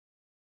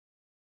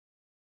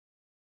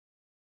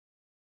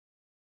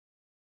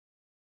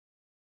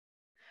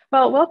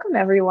Well, welcome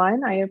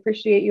everyone. I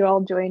appreciate you all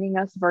joining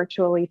us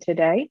virtually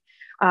today.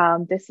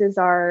 This is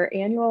our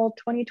annual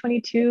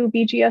 2022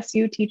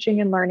 BGSU Teaching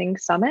and Learning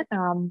Summit.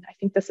 I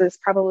think this is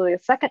probably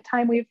the second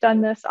time we've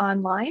done this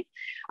online,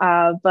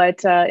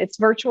 but it's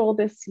virtual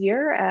this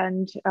year,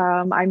 and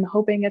I'm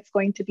hoping it's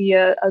going to be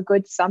a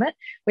good summit.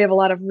 We have a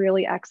lot of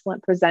really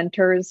excellent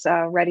presenters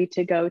ready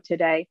to go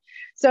today.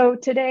 So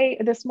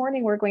this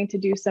morning, we're going to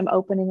do some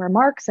opening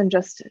remarks and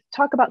just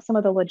talk about some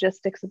of the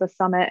logistics of the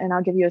summit, and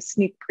I'll give you a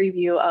sneak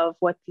preview of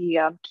what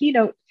the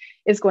keynote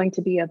is going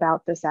to be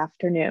about this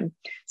afternoon.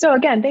 So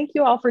again, thank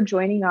you all for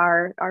joining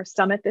our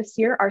summit this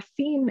year. Our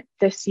theme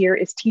this year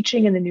is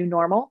Teaching in the New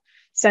Normal,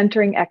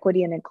 Centering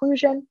Equity and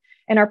Inclusion.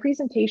 And our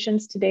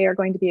presentations today are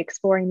going to be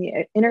exploring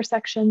the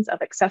intersections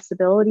of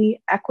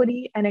accessibility,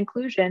 equity, and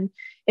inclusion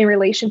in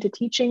relation to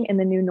teaching in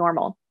the new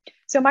normal.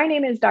 So my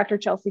name is Dr.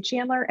 Chelsea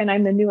Chandler, and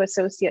I'm the new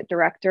Associate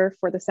Director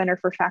for the Center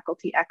for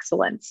Faculty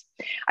Excellence.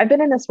 I've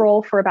been in this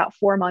role for about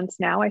 4 months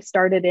now. I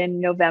started in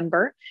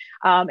November,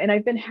 and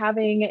I've been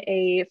having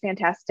a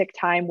fantastic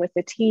time with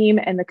the team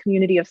and the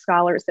community of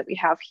scholars that we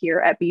have here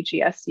at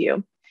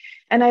BGSU.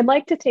 And I'd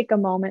like to take a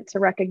moment to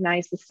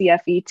recognize the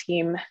CFE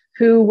team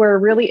who were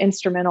really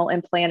instrumental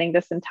in planning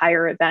this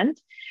entire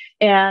event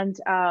and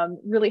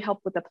really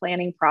helped with the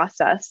planning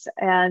process.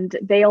 And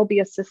they'll be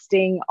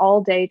assisting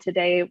all day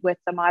today with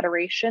the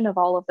moderation of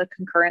all of the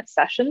concurrent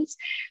sessions.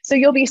 So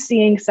you'll be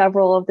seeing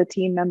several of the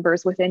team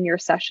members within your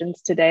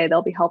sessions today.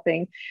 They'll be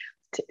helping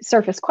to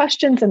surface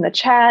questions in the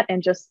chat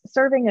and just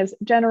serving as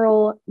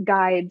general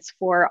guides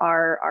for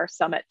our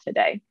summit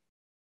today.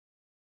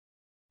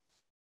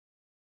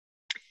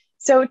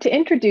 So to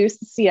introduce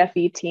the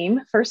CFE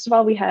team, first of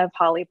all, we have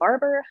Holly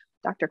Barber,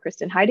 Dr.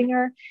 Kristen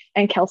Heidinger,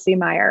 and Kelsey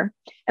Meyer.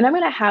 And I'm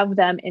going to have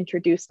them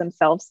introduce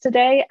themselves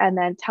today and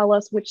then tell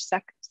us which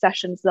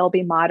sessions they'll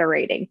be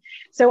moderating.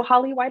 So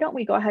Holly, why don't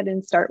we go ahead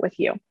and start with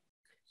you?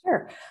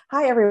 Sure.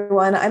 Hi,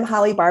 everyone. I'm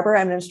Holly Barber.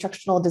 I'm an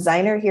instructional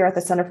designer here at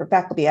the Center for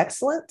Faculty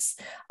Excellence.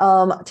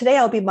 Today,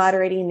 I'll be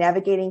moderating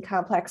Navigating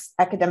Complex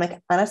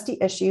Academic Honesty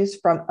Issues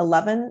from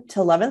 11 to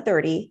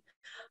 11:30,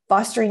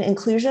 Fostering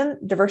Inclusion,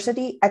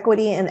 Diversity,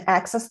 Equity, and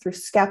Access through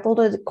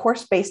Scaffolded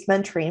Course-Based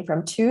Mentoring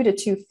from 2 to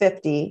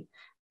 2:50,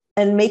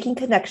 and Making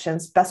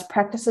Connections, Best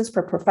Practices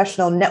for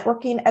Professional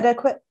Networking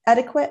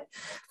Etiquette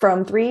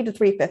from 3 to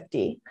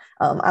 3:50.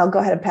 I'll go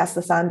ahead and pass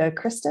this on to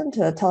Kristen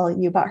to tell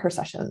you about her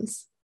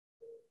sessions.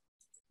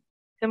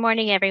 Good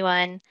morning,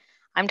 everyone.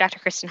 I'm Dr.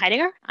 Kristen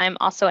Heidinger. I'm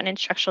also an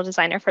instructional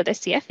designer for the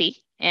CFE,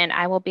 and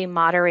I will be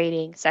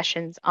moderating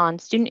sessions on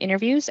student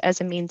interviews as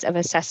a means of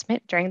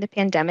assessment during the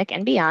pandemic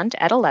and beyond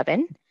at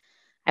 11.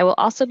 I will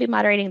also be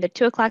moderating the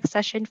 2 o'clock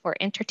session for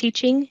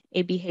Interteaching,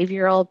 a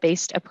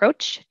behavioral-based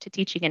approach to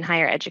teaching in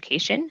higher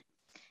education.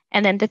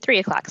 And then the 3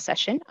 o'clock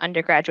session,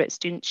 undergraduate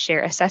students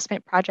share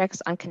assessment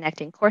projects on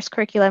connecting course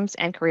curriculums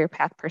and career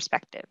path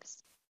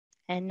perspectives.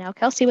 And now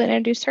Kelsey will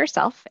introduce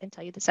herself and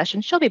tell you the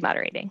session she'll be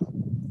moderating.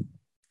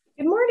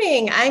 Good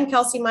morning. I'm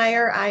Kelsey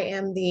Meyer. I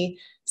am the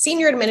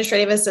Senior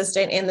Administrative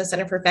Assistant in the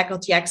Center for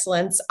Faculty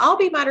Excellence. I'll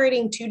be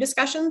moderating 2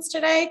 discussions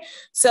today.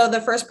 So the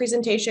first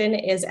presentation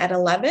is at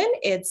 11.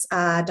 It's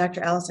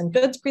Dr. Allison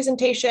Good's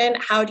presentation,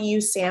 How to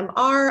Use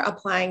SAM-R,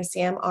 Applying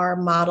SAM-R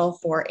Model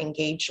for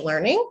Engaged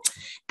Learning.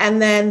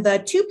 And then the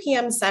 2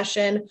 p.m.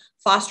 session,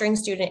 Fostering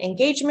Student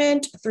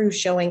Engagement Through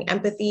Showing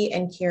Empathy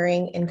and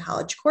Caring in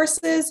College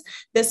Courses.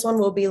 This one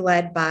will be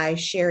led by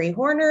Sherry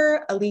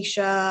Horner,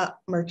 Alicia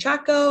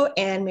Murchaco,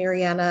 and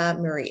Mariana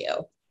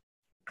Murillo.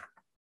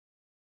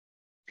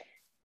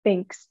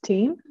 Thanks,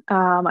 team.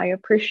 I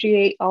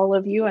appreciate all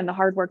of you and the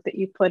hard work that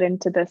you put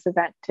into this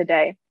event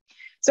today.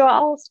 So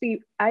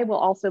I will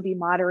also be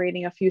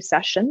moderating a few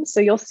sessions. So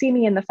you'll see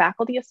me in the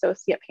faculty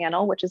associate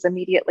panel, which is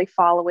immediately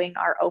following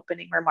our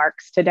opening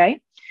remarks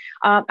today.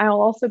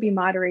 I'll also be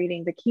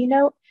moderating the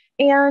keynote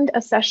and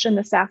a session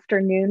this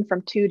afternoon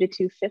from 2 to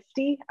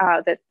 2:50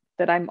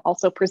 that I'm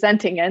also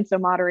presenting in, so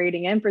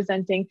moderating and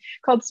presenting,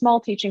 called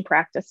Small Teaching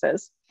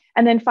Practices.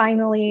 And then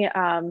finally,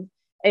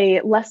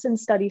 a lesson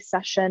study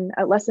session,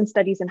 a lesson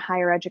studies in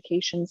higher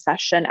education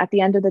session at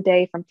the end of the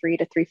day from 3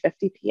 to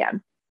 3:50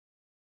 p.m.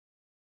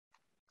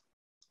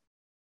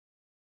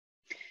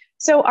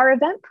 So our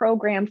event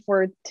program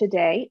for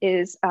today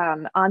is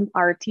on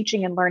our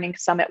Teaching and Learning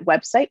Summit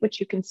website,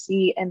 which you can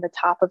see in the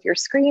top of your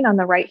screen on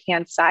the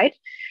right-hand side.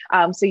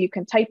 So you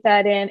can type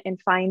that in and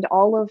find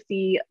all of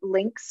the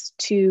links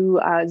to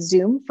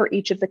Zoom for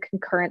each of the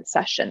concurrent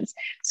sessions.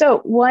 So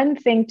one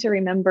thing to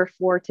remember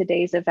for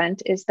today's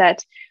event is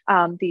that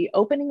the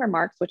opening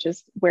remarks, which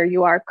is where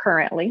you are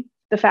currently,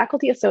 the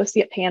faculty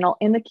associate panel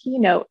and the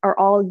keynote are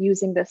all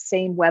using the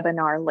same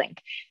webinar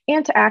link.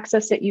 And to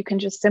access it, you can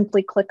just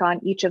simply click on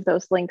each of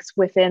those links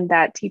within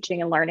that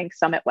Teaching and Learning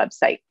Summit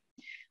website.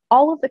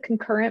 All of the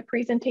concurrent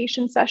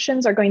presentation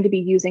sessions are going to be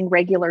using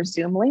regular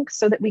Zoom links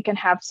so that we can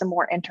have some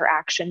more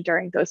interaction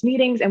during those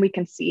meetings and we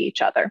can see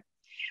each other.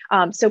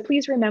 So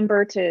please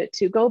remember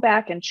to go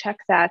back and check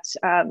that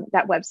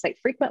website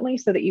frequently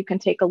so that you can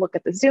take a look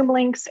at the Zoom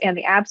links and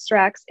the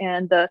abstracts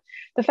and the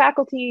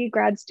faculty,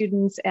 grad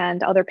students,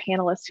 and other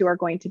panelists who are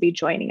going to be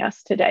joining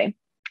us today.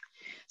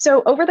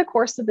 So over the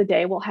course of the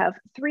day, we'll have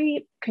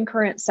 3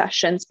 concurrent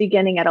sessions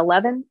beginning at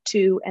 11,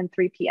 2, and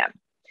 3 p.m.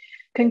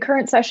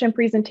 Concurrent session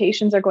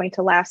presentations are going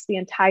to last the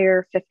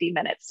entire 50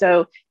 minutes.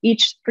 So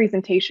each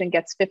presentation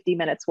gets 50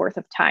 minutes worth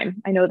of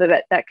time. I know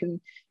that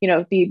can,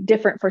 be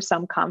different for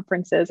some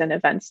conferences and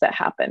events that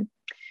happen.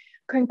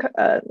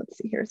 Let's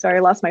see here. Sorry,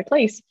 I lost my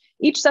place.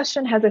 Each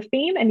session has a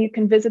theme, and you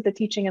can visit the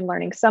Teaching and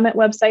Learning Summit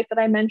website that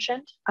I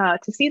mentioned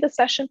to see the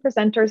session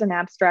presenters and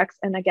abstracts,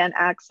 and again,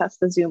 access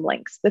the Zoom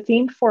links. The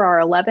theme for our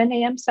 11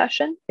 a.m.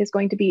 session is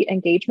going to be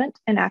engagement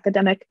and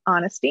academic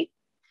honesty.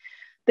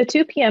 The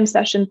 2 p.m.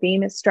 session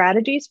theme is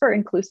strategies for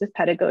inclusive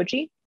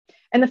pedagogy.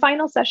 And the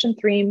final session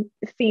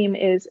theme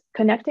is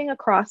connecting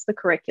across the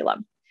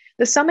curriculum.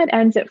 The summit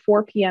ends at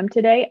 4 p.m.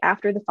 today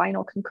after the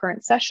final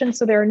concurrent session,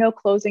 so there are no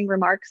closing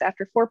remarks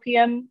after 4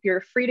 p.m.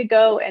 You're free to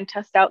go and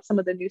test out some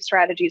of the new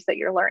strategies that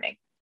you're learning.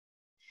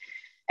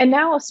 And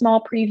now a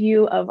small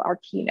preview of our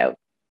keynote.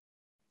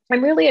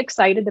 I'm really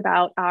excited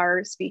about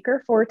our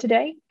speaker for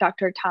today,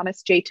 Dr.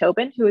 Thomas J.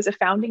 Tobin, who is a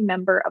founding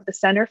member of the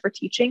Center for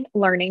Teaching,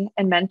 Learning,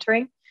 and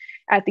Mentoring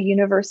at the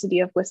University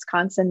of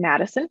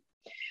Wisconsin-Madison,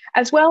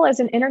 as well as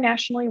an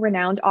internationally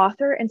renowned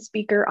author and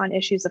speaker on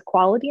issues of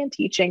quality and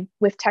teaching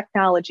with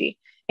technology,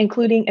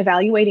 including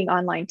evaluating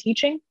online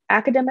teaching,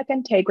 academic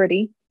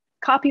integrity,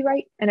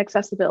 copyright, and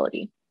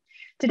accessibility.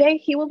 Today,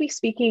 he will be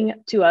speaking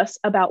to us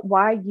about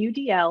why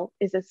UDL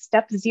is a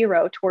step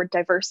 0 toward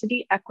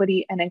diversity,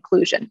 equity, and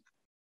inclusion.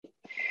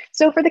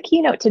 So for the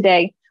keynote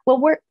today,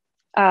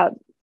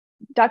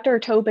 Dr.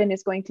 Tobin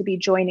is going to be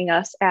joining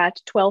us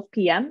at 12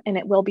 p.m. and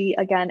it will be,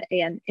 again,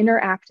 an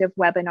interactive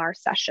webinar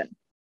session.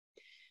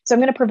 So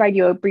I'm going to provide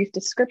you a brief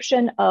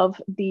description of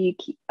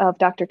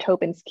Dr.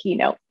 Tobin's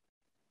keynote.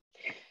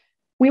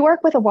 We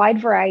work with a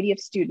wide variety of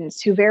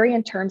students who vary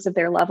in terms of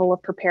their level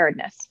of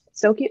preparedness,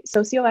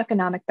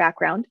 socioeconomic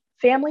background,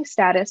 family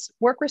status,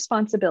 work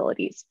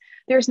responsibilities.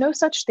 There's no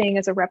such thing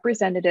as a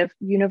representative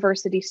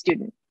university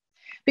student.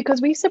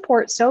 Because we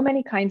support so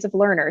many kinds of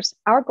learners,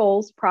 our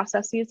goals,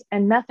 processes,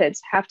 and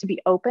methods have to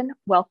be open,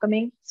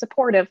 welcoming,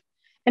 supportive,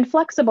 and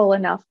flexible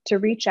enough to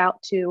reach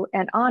out to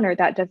and honor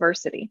that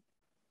diversity.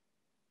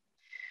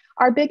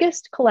 Our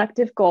biggest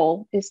collective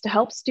goal is to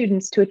help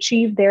students to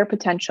achieve their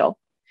potential.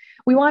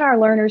 We want our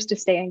learners to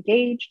stay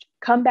engaged,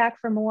 come back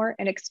for more,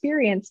 and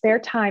experience their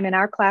time in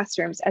our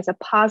classrooms as a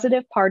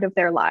positive part of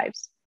their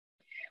lives.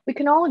 We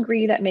can all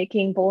agree that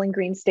making Bowling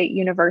Green State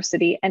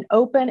University an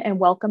open and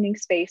welcoming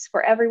space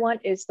for everyone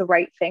is the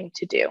right thing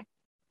to do.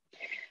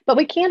 But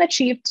we can't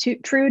achieve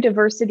true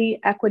diversity,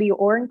 equity,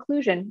 or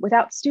inclusion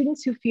without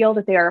students who feel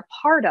that they are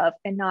a part of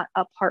and not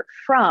apart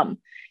from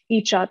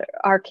each other,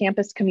 our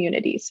campus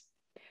communities.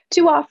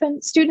 Too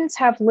often, students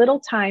have little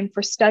time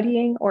for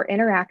studying or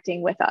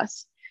interacting with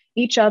us,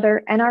 each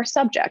other, and our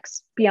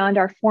subjects beyond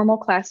our formal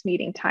class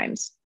meeting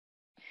times.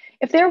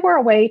 If there were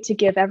a way to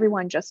give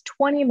everyone just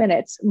 20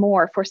 minutes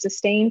more for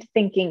sustained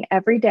thinking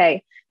every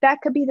day,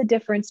 that could be the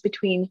difference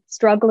between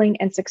struggling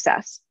and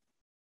success.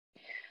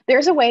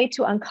 There's a way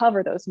to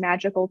uncover those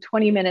magical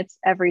 20 minutes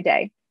every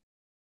day,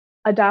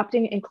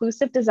 adopting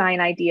inclusive design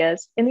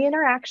ideas in the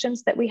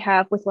interactions that we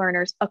have with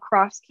learners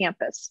across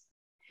campus,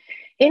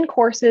 in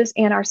courses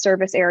and our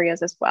service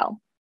areas as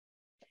well.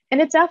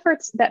 And it's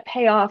efforts that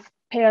pay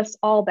us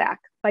all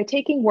back by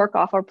taking work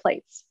off our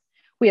plates.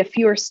 We have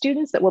fewer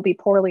students that will be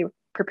poorly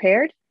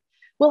prepared.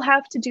 We'll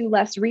have to do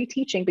less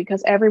reteaching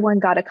because everyone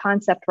got a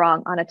concept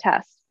wrong on a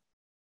test.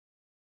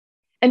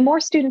 And more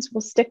students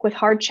will stick with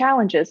hard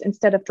challenges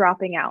instead of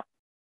dropping out.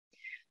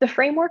 The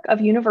framework of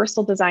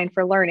Universal Design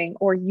for Learning,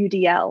 or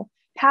UDL,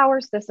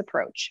 powers this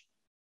approach.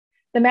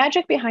 The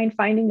magic behind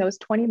finding those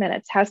 20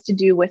 minutes has to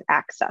do with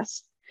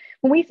access.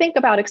 When we think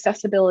about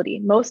accessibility,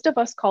 most of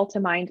us call to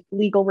mind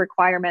legal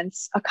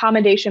requirements,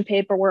 accommodation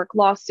paperwork,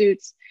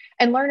 lawsuits,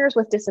 and learners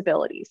with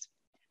disabilities.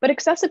 But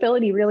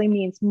accessibility really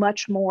means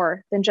much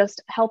more than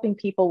just helping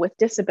people with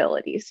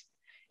disabilities.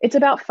 It's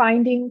about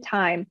finding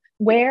time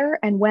where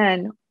and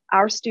when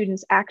our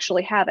students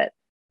actually have it,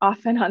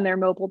 often on their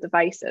mobile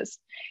devices.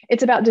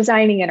 It's about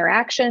designing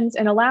interactions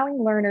and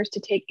allowing learners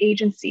to take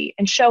agency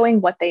and showing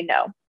what they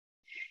know.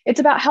 It's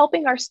about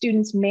helping our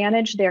students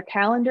manage their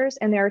calendars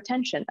and their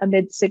attention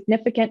amid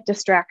significant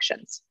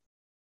distractions.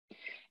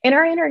 In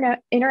our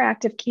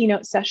interactive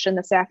keynote session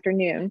this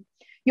afternoon,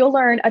 you'll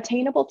learn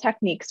attainable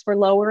techniques for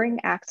lowering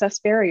access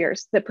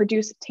barriers that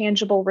produce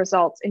tangible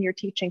results in your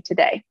teaching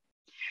today.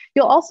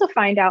 You'll also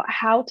find out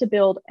how to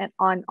build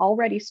on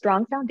already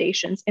strong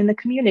foundations in the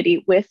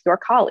community with your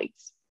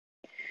colleagues.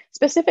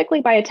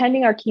 Specifically, by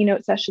attending our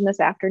keynote session this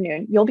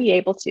afternoon, you'll be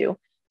able to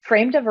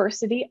frame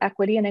diversity,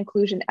 equity, and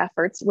inclusion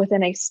efforts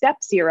within a step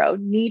 0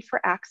 need for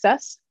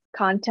access,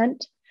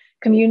 content,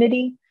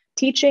 community,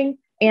 teaching,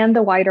 and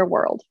the wider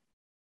world.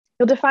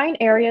 You'll define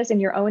areas in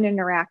your own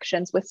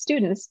interactions with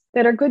students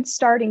that are good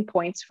starting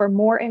points for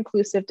more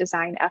inclusive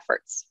design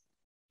efforts.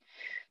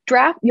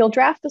 You'll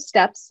draft the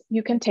steps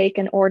you can take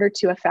in order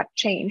to affect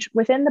change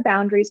within the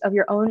boundaries of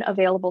your own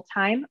available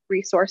time,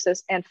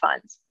 resources, and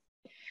funds.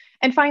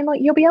 And finally,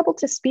 you'll be able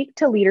to speak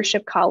to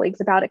leadership colleagues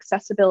about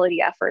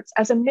accessibility efforts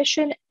as a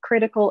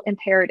mission-critical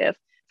imperative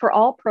for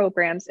all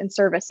programs and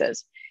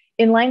services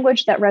in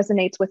language that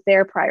resonates with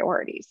their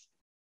priorities.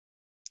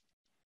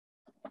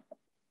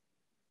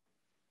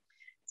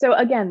 So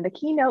again, the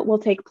keynote will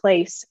take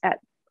place at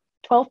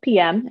 12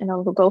 p.m. and it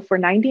will go for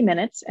 90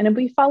 minutes, and it'll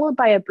be followed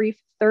by a brief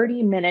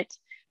 30-minute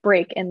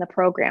break in the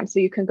program. So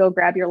you can go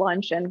grab your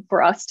lunch, and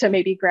for us to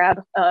maybe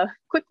grab a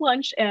quick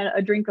lunch and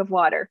a drink of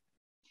water.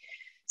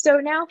 So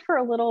now for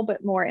a little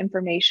bit more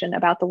information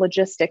about the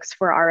logistics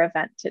for our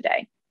event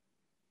today.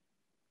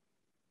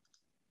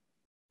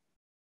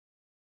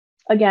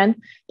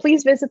 Again,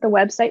 please visit the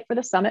website for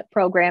the summit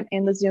program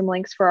and the Zoom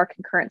links for our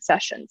concurrent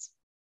sessions.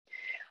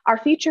 Our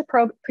feature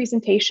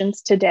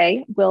presentations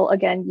today will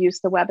again use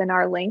the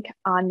webinar link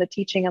on the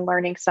Teaching and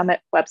Learning Summit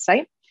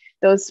website.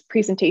 Those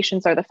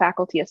presentations are the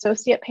faculty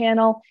associate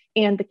panel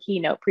and the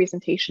keynote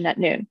presentation at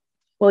noon.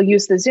 We'll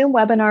use the Zoom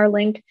webinar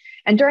link,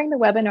 and during the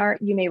webinar,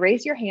 you may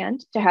raise your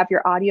hand to have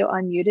your audio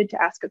unmuted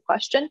to ask a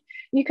question.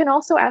 You can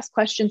also ask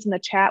questions in the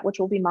chat, which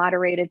will be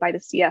moderated by the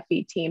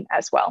CFE team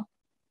as well.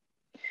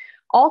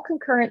 All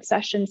concurrent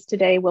sessions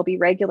today will be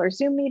regular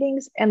Zoom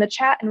meetings, and the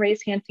chat and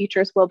raise hand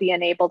features will be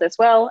enabled as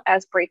well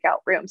as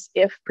breakout rooms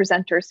if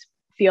presenters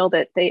feel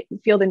that they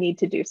feel the need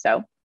to do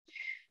so.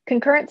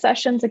 Concurrent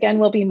sessions, again,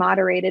 will be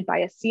moderated by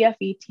a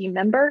CFE team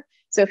member.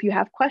 So if you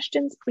have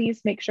questions,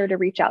 please make sure to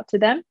reach out to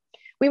them.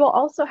 We will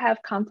also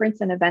have conference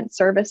and event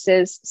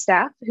services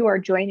staff who are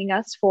joining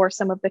us for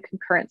some of the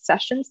concurrent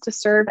sessions to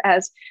serve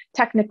as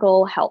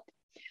technical help.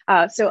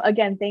 So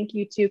again, thank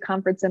you to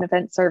Conference and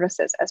Event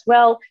Services as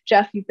well.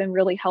 Jeff, you've been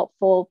really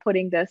helpful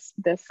putting this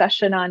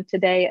session on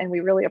today, and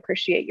we really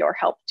appreciate your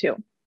help too.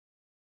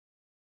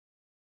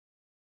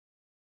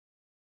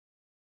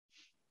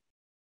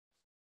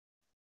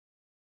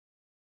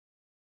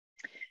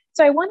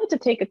 So I wanted to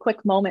take a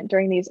quick moment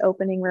during these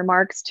opening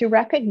remarks to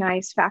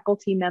recognize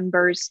faculty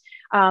members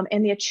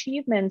and the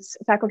achievements,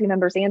 faculty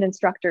members and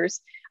instructors,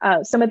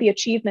 some of the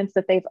achievements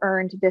that they've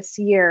earned this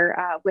year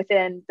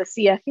within the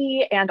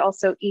CFE and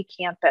also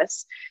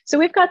eCampus. So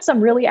we've got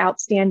some really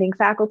outstanding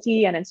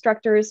faculty and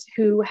instructors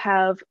who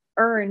have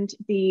earned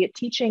the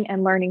Teaching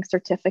and Learning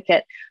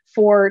Certificate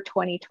for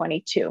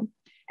 2022.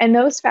 And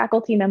those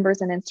faculty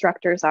members and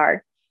instructors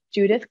are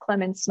Judith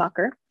Clemens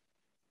Smucker,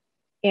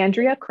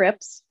 Andrea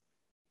Cripps,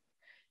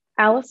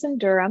 Allison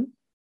Durham,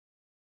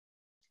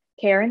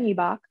 Karen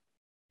Ebach,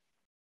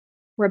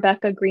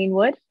 Rebecca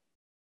Greenwood,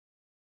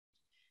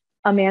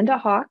 Amanda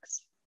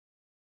Hawks,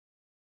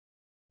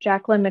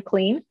 Jacqueline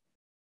McLean,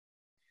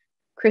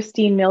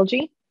 Christine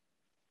Milgie,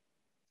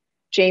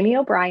 Jamie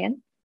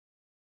O'Brien,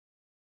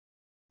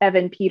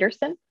 Evan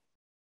Peterson,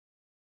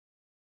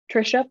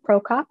 Trisha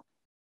Prokop,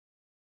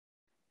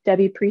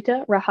 Debbie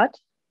Prita Rahat,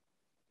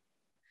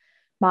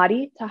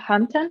 Madi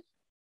Tahamtan,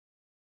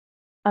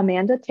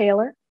 Amanda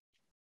Taylor,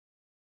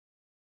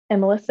 and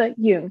Melissa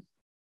Yoon.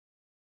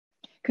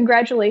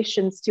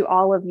 Congratulations to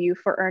all of you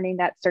for earning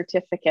that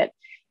certificate.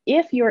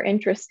 If you're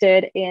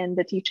interested in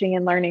the Teaching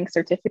and Learning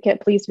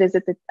Certificate, please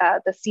visit the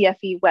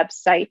CFE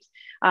website,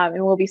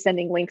 and we'll be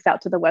sending links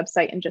out to the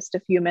website in just a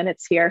few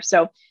minutes here.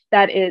 So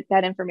that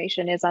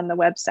information is on the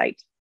website.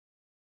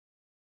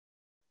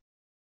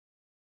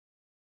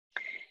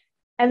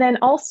 And then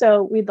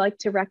also, we'd like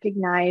to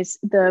recognize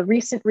the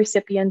recent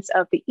recipients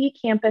of the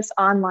eCampus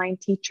Online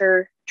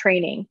Teacher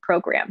Training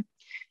Program.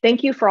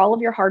 Thank you for all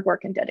of your hard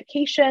work and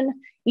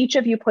dedication each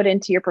of you put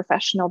into your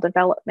professional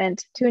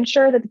development to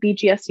ensure that the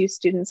BGSU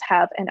students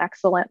have an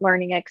excellent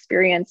learning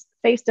experience,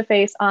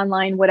 face-to-face,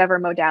 online, whatever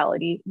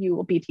modality you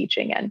will be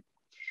teaching in.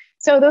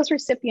 So those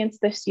recipients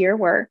this year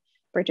were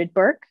Bridget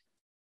Burke,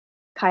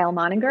 Kyle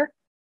Moninger,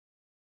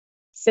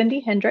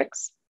 Cindy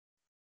Hendricks,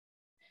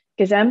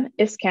 Gizem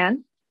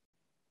Iskan,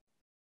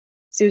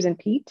 Susan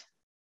Pete,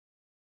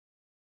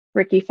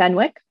 Ricky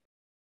Fenwick,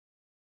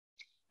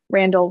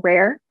 Randall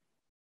Rare,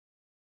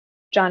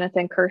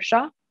 Jonathan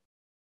Kershaw,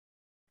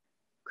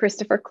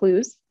 Christopher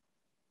Clues,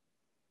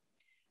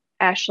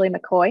 Ashley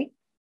McCoy,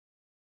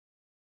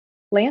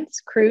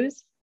 Lance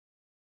Cruz,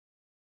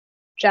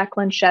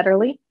 Jacqueline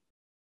Shetterly,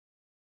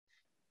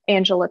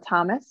 Angela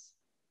Thomas,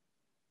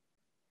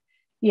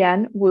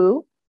 Yan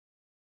Wu,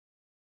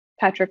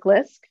 Patrick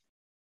Lisk,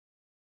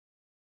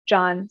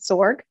 John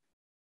Sorg,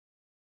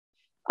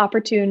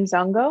 Opportune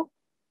Zongo,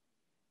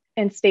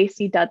 and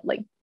Stacy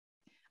Dudley.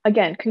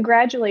 Again,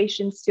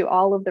 congratulations to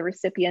all of the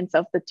recipients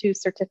of the 2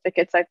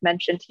 certificates I've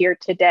mentioned here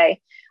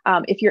today.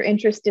 If you're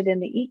interested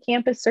in the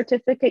eCampus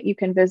certificate, you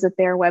can visit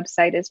their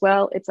website as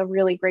well. It's a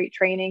really great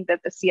training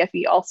that the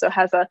CFE also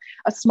has a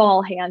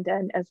small hand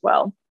in as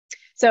well.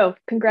 So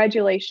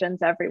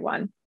congratulations,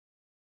 everyone.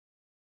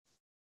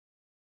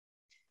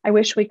 I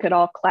wish we could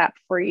all clap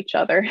for each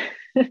other.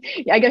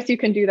 I guess you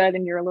can do that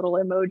in your little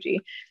emoji.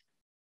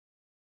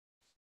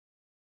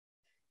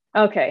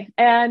 Okay,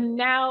 and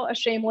now a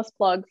shameless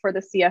plug for the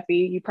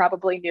CFE. You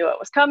probably knew it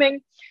was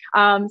coming.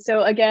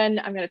 So again,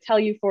 I'm going to tell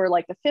you for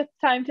like the fifth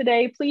time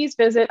today, please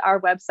visit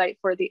our website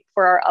for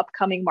our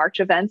upcoming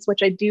March events,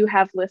 which I do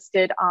have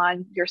listed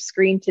on your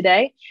screen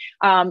today.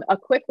 A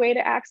quick way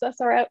to access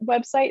our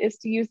website is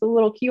to use the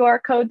little QR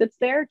code that's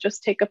there.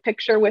 Just take a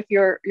picture with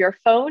your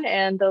phone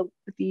and the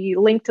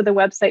link to the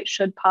website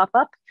should pop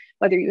up,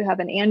 whether you have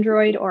an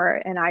Android or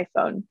an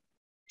iPhone.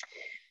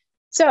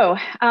 So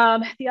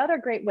the other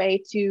great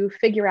way to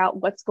figure out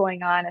what's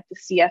going on at the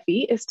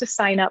CFE is to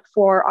sign up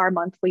for our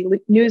monthly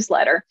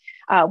newsletter,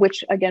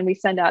 which again, we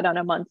send out on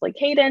a monthly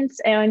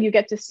cadence, and you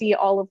get to see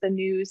all of the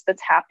news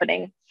that's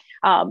happening.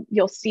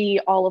 You'll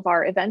see all of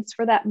our events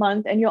for that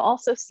month, and you'll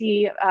also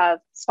see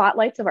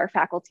spotlights of our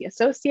faculty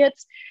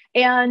associates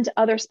and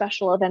other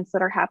special events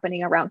that are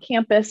happening around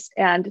campus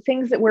and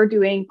things that we're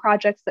doing,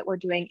 projects that we're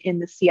doing in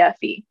the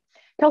CFE.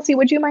 Kelsey,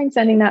 would you mind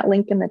sending that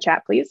link in the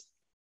chat, please?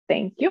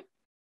 Thank you.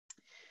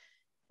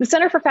 The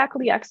Center for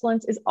Faculty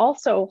Excellence is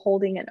also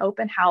holding an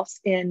open house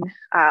in,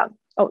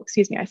 oh,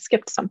 excuse me, I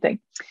skipped something.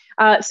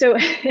 So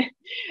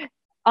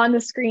on the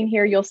screen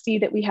here, you'll see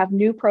that we have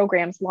new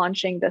programs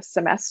launching this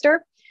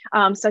semester,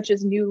 such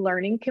as new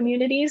learning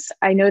communities.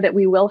 I know that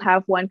we will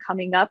have one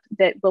coming up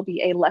that will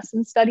be a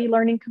lesson study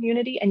learning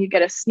community, and you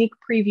get a sneak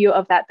preview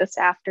of that this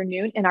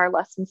afternoon in our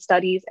lesson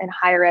studies and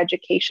higher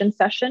education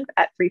session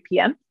at 3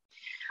 p.m.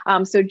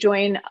 So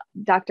join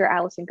Dr.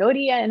 Allison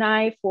Godia and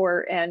I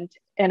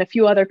and a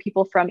few other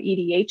people from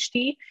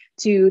Ph.D.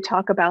 to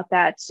talk about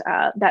that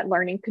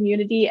learning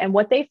community and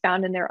what they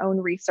found in their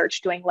own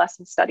research doing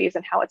lesson studies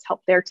and how it's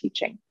helped their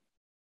teaching.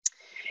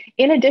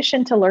 In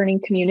addition to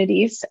learning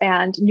communities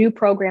and new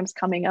programs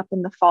coming up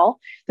in the fall,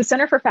 the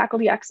Center for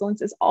Faculty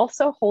Excellence is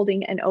also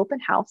holding an open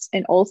house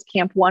in Olds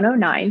Camp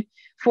 109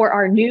 for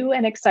our new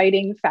and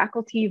exciting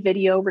faculty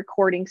video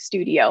recording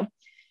studio.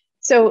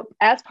 So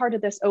as part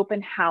of this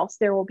open house,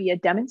 there will be a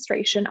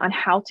demonstration on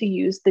how to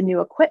use the new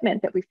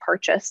equipment that we've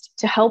purchased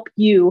to help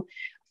you,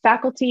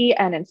 faculty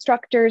and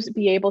instructors,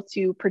 be able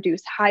to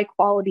produce high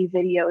quality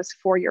videos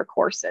for your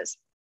courses.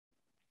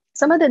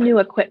 Some of the new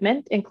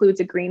equipment includes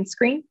a green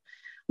screen,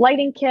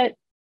 lighting kit,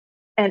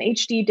 an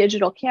HD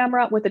digital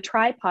camera with a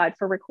tripod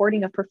for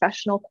recording of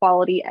professional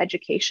quality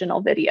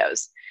educational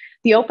videos.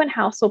 The open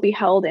house will be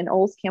held in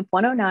Olds Camp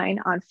 109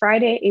 on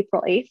Friday,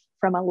 April 8th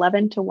from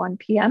 11 to 1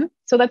 p.m.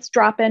 So that's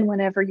drop in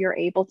whenever you're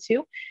able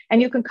to.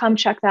 And you can come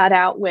check that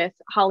out with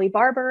Holly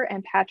Barber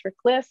and Patrick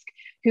Lisk,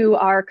 who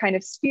are kind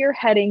of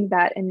spearheading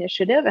that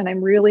initiative. And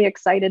I'm really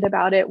excited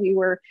about it. We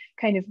were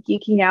kind of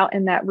geeking out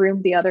in that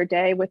room the other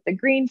day with the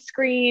green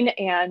screen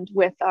and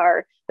with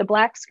the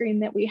black screen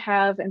that we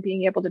have and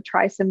being able to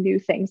try some new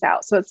things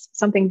out. So it's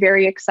something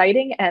very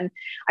exciting. And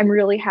I'm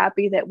really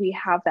happy that we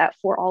have that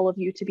for all of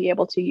you to be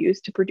able to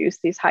use to produce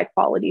these high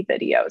quality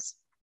videos.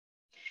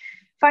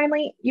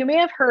 Finally, you may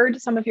have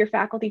heard some of your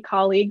faculty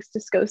colleagues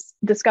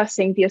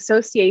discussing the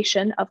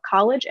Association of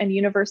College and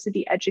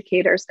University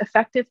Educators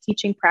Effective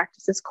Teaching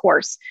Practices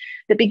course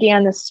that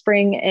began this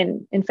spring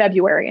in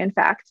February, in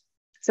fact.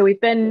 So it's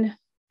been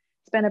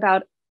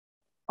about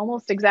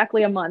almost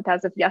exactly a month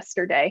as of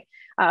yesterday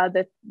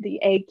that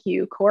the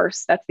AQ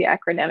course, that's the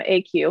acronym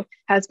AQ,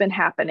 has been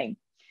happening.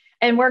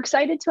 And we're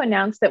excited to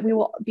announce that we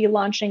will be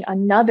launching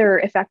another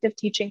Effective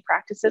Teaching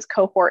Practices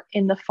cohort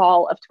in the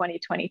fall of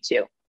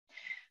 2022.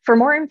 For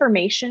more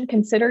information,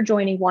 consider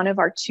joining one of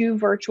our 2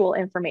 virtual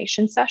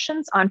information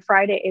sessions on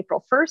Friday,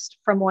 April 1st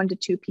from 1 to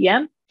 2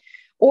 p.m.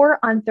 or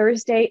on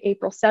Thursday,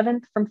 April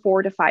 7th from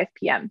 4 to 5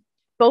 p.m.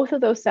 Both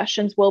of those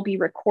sessions will be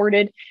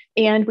recorded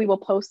and we will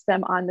post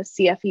them on the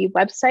CFE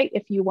website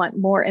if you want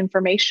more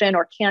information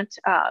or can't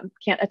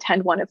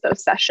attend one of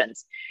those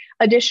sessions.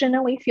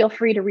 Additionally, feel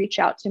free to reach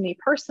out to me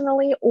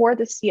personally or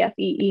the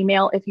CFE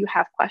email if you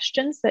have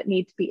questions that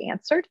need to be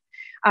answered.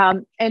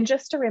 And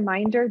just a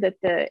reminder that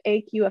the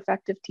AQ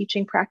Effective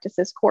Teaching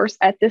Practices course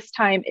at this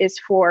time is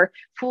for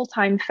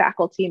full-time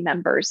faculty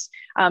members.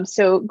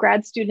 So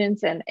grad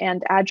students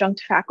and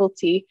adjunct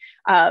faculty,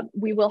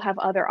 we will have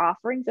other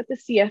offerings at the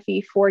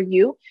CFE for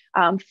you.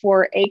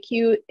 For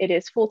AQ, it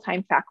is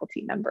full-time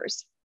faculty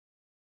members.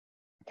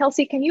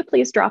 Kelsey, can you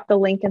please drop the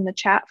link in the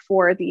chat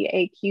for the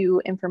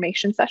AQ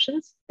information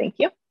sessions? Thank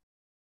you.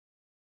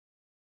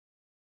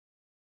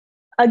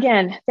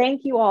 Again,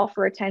 thank you all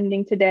for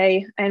attending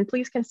today, and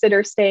please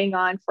consider staying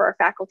on for our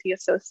faculty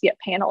associate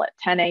panel at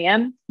 10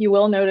 a.m. You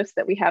will notice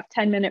that we have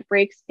 10-minute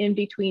breaks in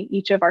between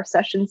each of our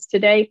sessions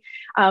today.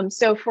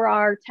 So for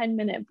our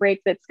 10-minute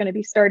break that's going to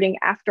be starting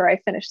after I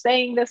finish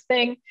saying this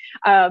thing,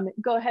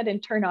 go ahead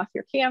and turn off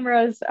your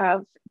cameras,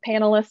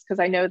 panelists,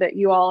 because I know that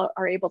you all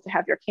are able to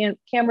have your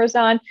cameras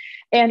on.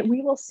 And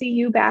we will see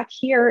you back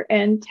here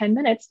in 10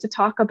 minutes to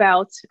talk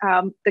about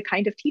the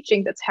kind of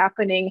teaching that's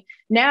happening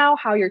now,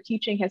 how your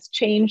teaching has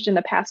changed in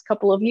the past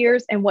couple of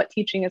years, and what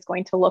teaching is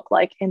going to look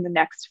like in the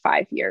next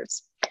 5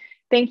 years.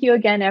 Thank you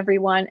again,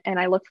 everyone. And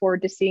I look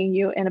forward to seeing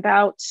you in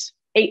about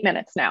 8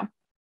 minutes now.